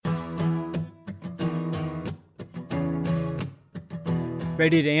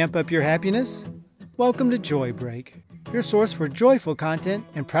Ready to amp up your happiness? Welcome to Joy Break, your source for joyful content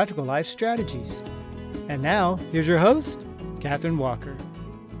and practical life strategies. And now, here's your host, Katherine Walker.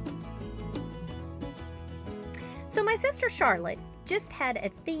 So my sister Charlotte just had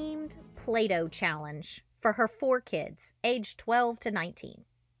a themed Play-Doh challenge for her 4 kids, aged 12 to 19.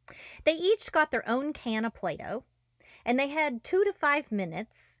 They each got their own can of Play-Doh, and they had 2 to 5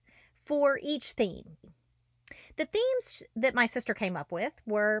 minutes for each theme. The themes that my sister came up with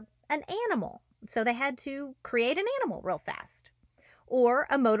were an animal, so they had to create an animal real fast, or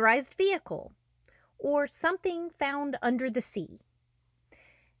a motorized vehicle, or something found under the sea.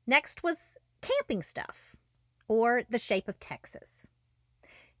 Next was camping stuff, or the shape of Texas.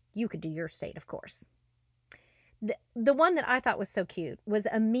 You could do your state, of course. The one that I thought was so cute was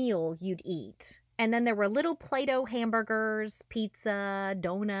a meal you'd eat. And then there were little Play-Doh hamburgers, pizza,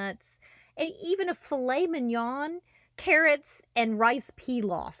 donuts, and even a filet mignon, carrots, and rice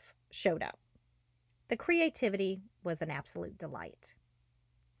pilaf showed up. The creativity was an absolute delight.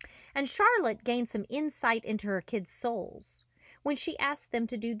 And Charlotte gained some insight into her kids' souls when she asked them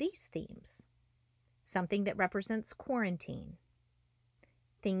to do these themes. Something that represents quarantine,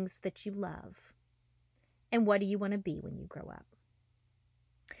 things that you love, and what do you want to be when you grow up.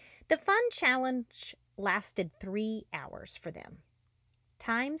 The fun challenge lasted 3 hours for them.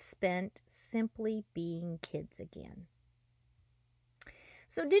 Time spent simply being kids again.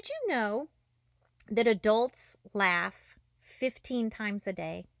 So did you know that adults laugh 15 times a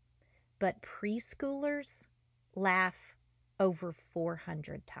day, but preschoolers laugh over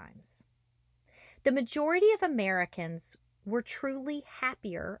 400 times? The majority of Americans were truly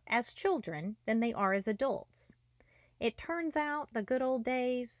happier as children than they are as adults. It turns out the good old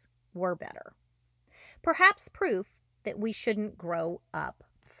days were better. Perhaps proof that we shouldn't grow up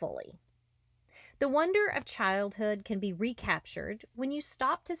fully. The wonder of childhood can be recaptured when you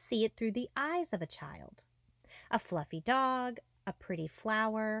stop to see it through the eyes of a child. A fluffy dog, a pretty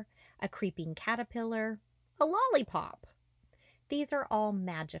flower, a creeping caterpillar, a lollipop. These are all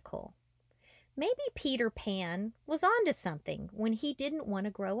magical. Maybe Peter Pan was onto something when he didn't want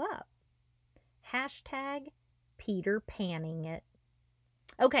to grow up. Hashtag Peter Panning it.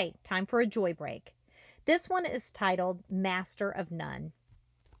 Okay, time for a joy break. This one is titled Master of None.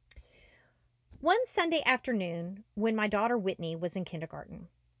 One Sunday afternoon, when my daughter Whitney was in kindergarten,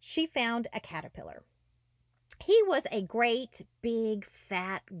 she found a caterpillar. He was a great, big,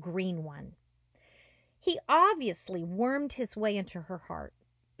 fat, green one. He obviously wormed his way into her heart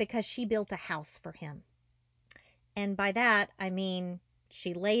because she built a house for him. And by that, I mean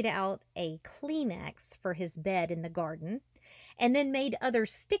she laid out a Kleenex for his bed in the garden and then made other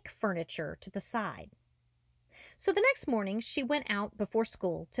stick furniture to the side. So the next morning, she went out before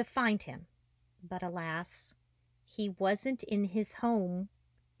school to find him. But alas, he wasn't in his home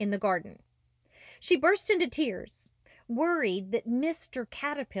in the garden. She burst into tears, worried that Mr.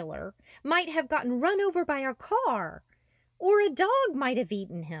 Caterpillar might have gotten run over by a car, or a dog might have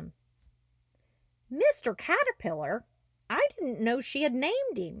eaten him. Mr. Caterpillar? I didn't know she had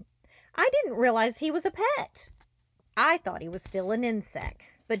named him. I didn't realize he was a pet. I thought he was still an insect.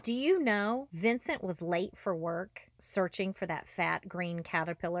 But do you know Vincent was late for work searching for that fat green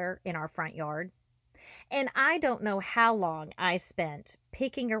caterpillar in our front yard? And I don't know how long I spent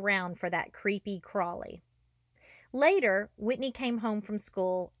picking around for that creepy crawly. Later, Whitney came home from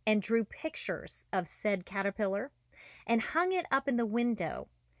school and drew pictures of said caterpillar and hung it up in the window,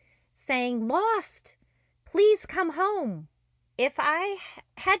 saying, "Lost! Please come home." If I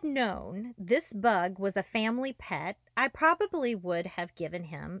had known this bug was a family pet, I probably would have given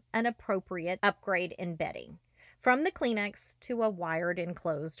him an appropriate upgrade in bedding, from the Kleenex to a wired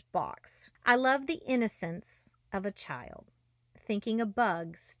enclosed box. I love the innocence of a child, thinking a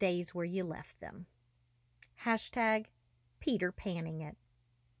bug stays where you left them. Hashtag Peter Panning it.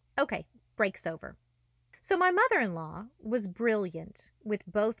 Okay, break's over. So my mother-in-law was brilliant with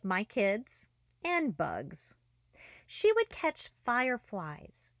both my kids and bugs. She would catch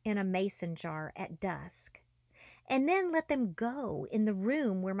fireflies in a mason jar at dusk and then let them go in the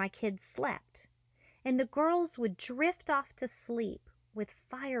room where my kids slept. And the girls would drift off to sleep with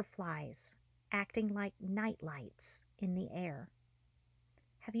fireflies acting like night lights in the air.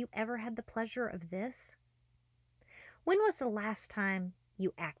 Have you ever had the pleasure of this? When was the last time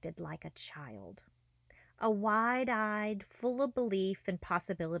you acted like a child? A wide-eyed, full of belief and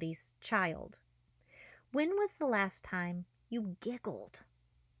possibilities child. When was the last time you giggled?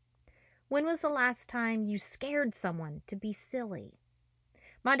 When was the last time you scared someone to be silly?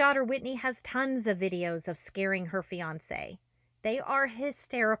 My daughter Whitney has tons of videos of scaring her fiance. They are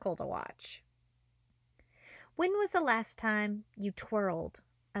hysterical to watch. When was the last time you twirled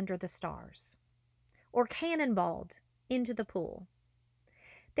under the stars or cannonballed into the pool?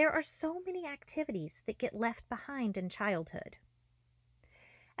 There are so many activities that get left behind in childhood.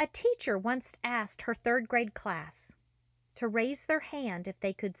 A teacher once asked her third grade class to raise their hand if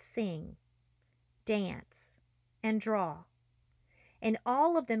they could sing, dance, and draw, and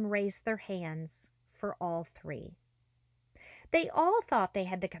all of them raised their hands for all three. They all thought they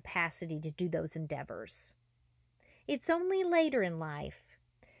had the capacity to do those endeavors. It's only later in life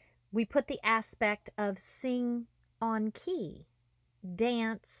we put the aspect of sing on key,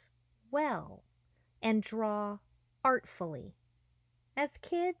 dance well, and draw artfully. As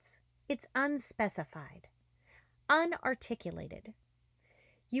kids, it's unspecified, unarticulated.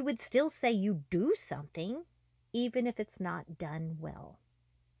 You would still say you do something, even if it's not done well.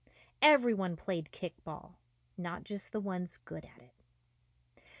 Everyone played kickball, not just the ones good at it.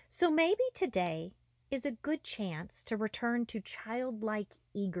 So maybe today is a good chance to return to childlike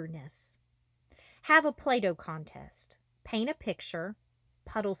eagerness. Have a Play-Doh contest. Paint a picture.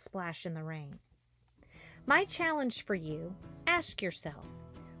 Puddle splash in the rain. My challenge for you, ask yourself,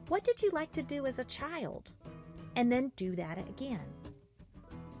 what did you like to do as a child? And then do that again.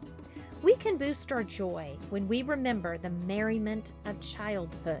 We can boost our joy when we remember the merriment of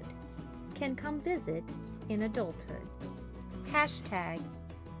childhood can come visit in adulthood. Hashtag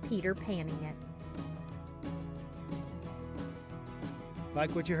Peter Panning it.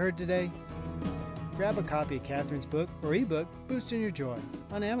 Like what you heard today? Grab a copy of Catherine's book or ebook, Boosting Your Joy,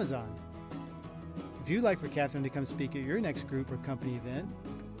 on Amazon. If you'd like for Catherine to come speak at your next group or company event,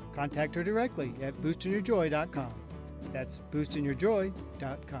 contact her directly at boostingyourjoy.com. That's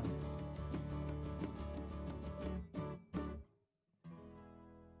boostingyourjoy.com.